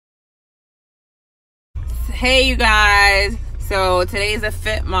Hey you guys, so today's a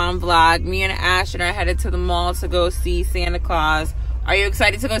Fit Mom vlog. Me and Ashton are headed to the mall to go see Santa Claus. Are you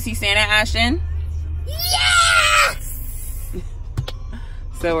excited to go see Santa, Ashton? Yes!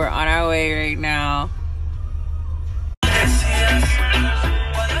 So we're on our way right now.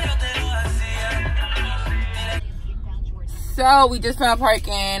 So we just found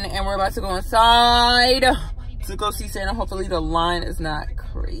parking and we're about to go inside to go see Santa. Hopefully the line is not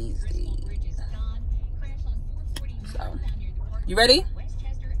crazy. So, you ready?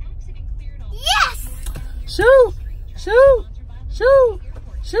 Yes! Shoo! Shoo! Shoo!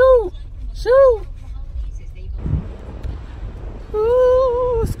 Shoo! Shoo!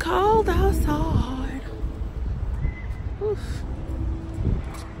 Ooh, it's cold outside. Oof.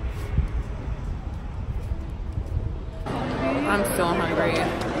 I'm so hungry.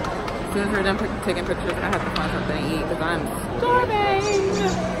 As soon as we're done taking pictures, I have to find something to eat because I'm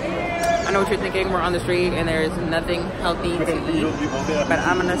starving. I know what you're thinking. We're on the street and there's nothing healthy to eat, but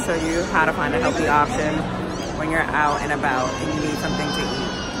I'm going to show you how to find a healthy option when you're out and about and you need something to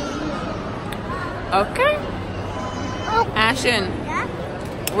eat. Okay. Ashton, Yeah?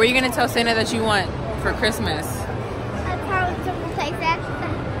 what are you going to tell Santa that you want for Christmas? I found some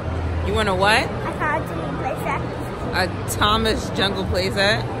playset. You want a what? I found some playset. A Thomas Jungle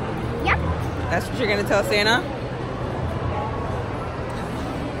playset? Yep. That's what you're going to tell Santa?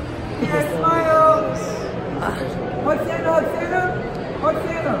 Smiles! Hug Santa, hug Santa! Hug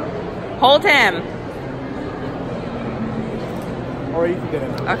Santa! Hold him. Or you can get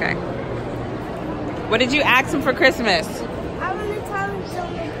it. Okay. What did you ask him for Christmas? I want to tell him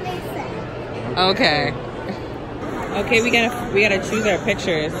some playset. Okay. Okay, we gotta choose our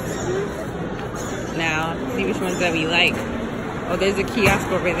pictures now. See which ones that we like. Oh, there's a kiosk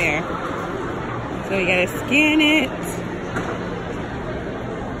over there. So we gotta scan it.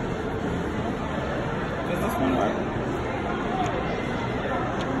 Does this one work?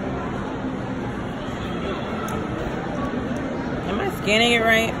 Am I scanning it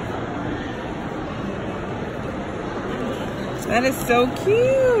right? That is so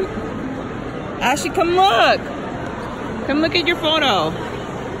cute. Ashley, come look. Come look at your photo.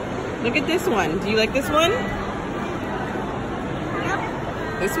 Look at this one. Do you like this one? Yep.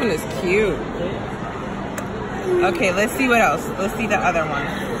 This one is cute. Okay, let's see what else. Let's see the other one.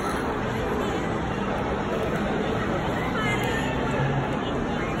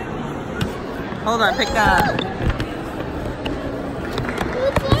 Hold on, pick that up. Who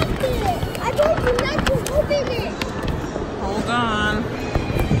locked it? I told you not to open it. Hold on.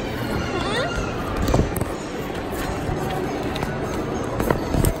 Huh?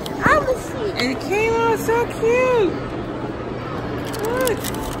 I will see. It came out so cute. Look.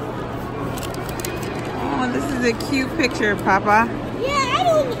 Oh, this is a cute picture, Papa. Yeah, I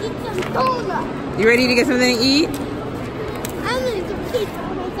want to eat some donut. You ready to get something to eat? I'm going to get pizza.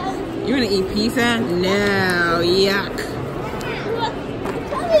 You want to eat pizza? No, yuck.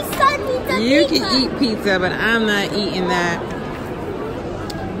 You can eat pizza, but I'm not eating that.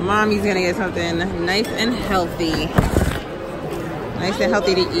 Mommy's gonna get something nice and healthy. Nice and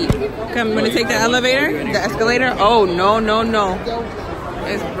healthy to eat. Come, you wanna take the elevator? The escalator? Oh, no, no, no.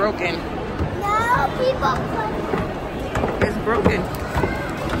 It's broken. No, people. It's broken.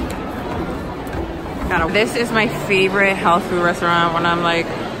 This is my favorite health food restaurant when I'm like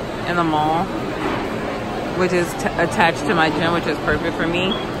in the mall, which is attached to my gym, which is perfect for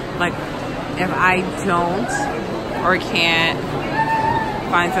me. Like, if I don't or can't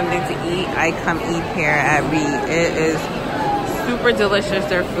find something to eat, I come eat here at B. It is super delicious,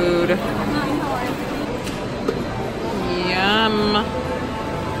 their food. Yum.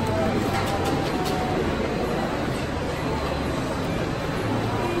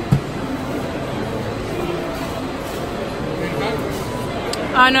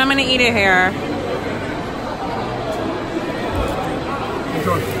 Oh no, I'm gonna eat it here.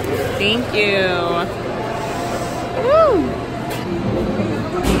 Thank you. Woo!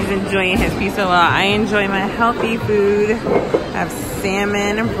 He's enjoying his pizza while I enjoy my healthy food. I have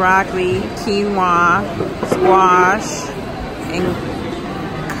salmon, broccoli, quinoa, squash, and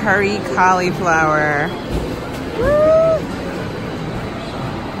curry cauliflower. Woo!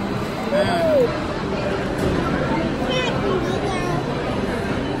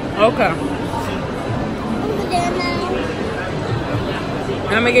 Okay.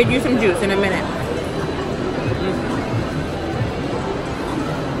 I'm gonna get you some juice in a minute.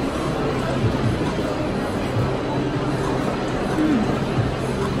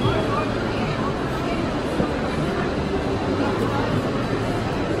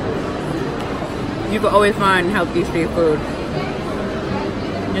 You can always find healthy street food.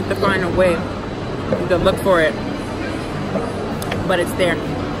 You have to find a way. You can look for it, but it's there.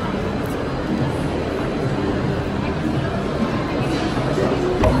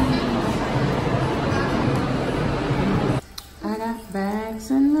 I got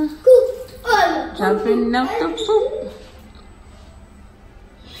bags in the jumping out the poop.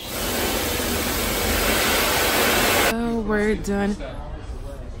 Oh, we're done.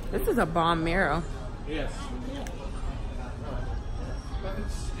 This is a bomb mirror. Yes. But it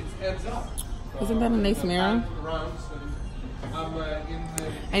adds up. Isn't that a nice mirror?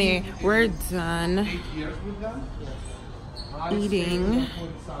 Anyway, we're done 8 years with them. eating,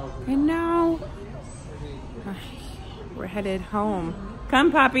 and now we're headed home.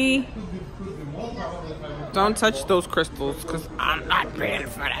 Come, Poppy. Don't touch those crystals, because I'm not paying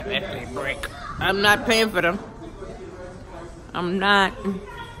for that if they break. I'm not paying for them. I'm not.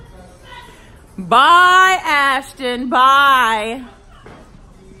 Bye, Ashton. Bye.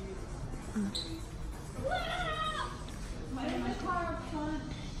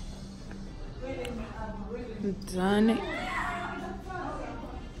 I'm done.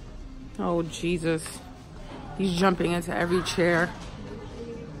 Oh, Jesus. He's jumping into every chair.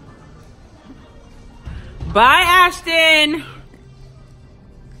 Bye, Ashton.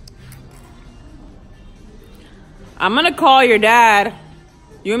 I'm gonna call your dad.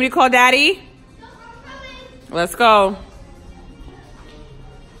 You want me to call Daddy? Let's go.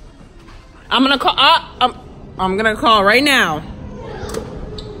 I'm gonna call. I'm gonna call right now.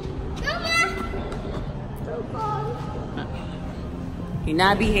 He's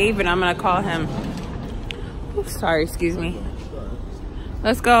not behaving. I'm gonna call him. Oops, sorry, excuse me.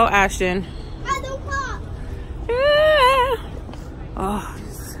 Let's go, Ashton. Yeah. Oh.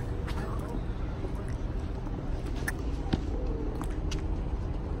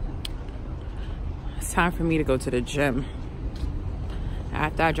 It's time for me to go to the gym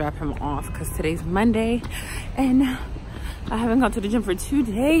after I drop him off, because today's Monday and I haven't gone to the gym for 2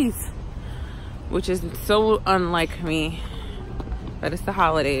 days, which is so unlike me, but it's the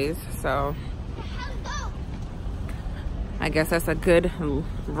holidays, so I guess that's a good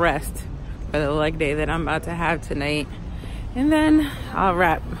rest for the leg day that I'm about to have tonight. And then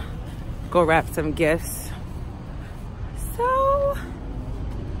I'll go wrap some gifts. So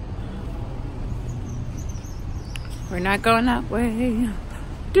we're not going that way.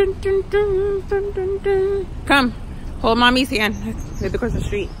 Dun, dun, dun, dun, dun, dun. Come, hold mommy's hand. We have to cross the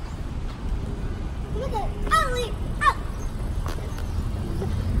street.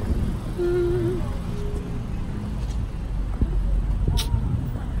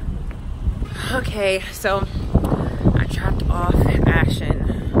 Okay, so I dropped off Ashton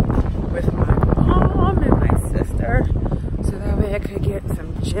with my mom and my sister so that way I could get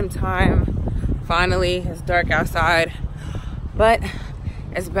some gym time. Finally, it's dark outside, but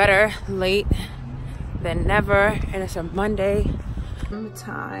it's better late than never, and it's a Monday.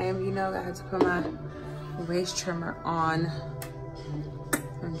 Time, you know, I had to put my waist trimmer on.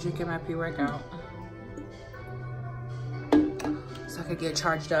 I'm drinking my pre-workout so I could get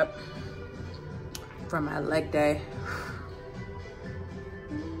charged up for my leg day.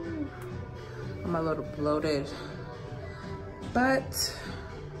 I'm a little bloated, but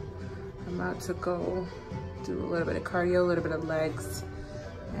I'm about to go do a little bit of cardio, a little bit of legs,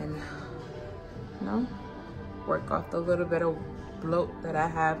 and you know, work off the little bit of bloat that I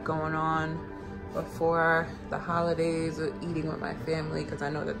have going on before the holidays of eating with my family, because I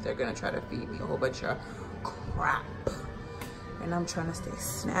know that they're gonna try to feed me a whole bunch of crap and I'm trying to stay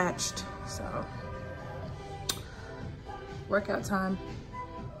snatched. So workout time.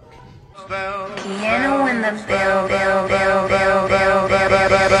 Piano in the bell, bell, bell, bell, bell, bell,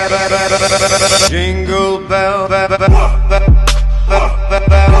 bell, Jingle bell,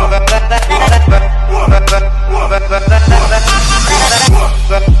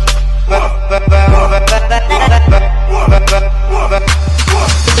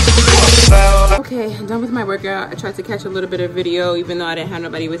 Okay, I'm done with my workout. I tried to catch a little bit of video even though I didn't have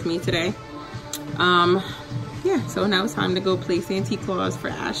nobody with me today. Yeah, so now it's time to go play Santa Claus for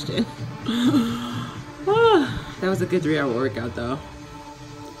Ashton. That was a good 3-hour workout though.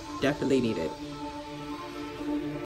 Definitely needed.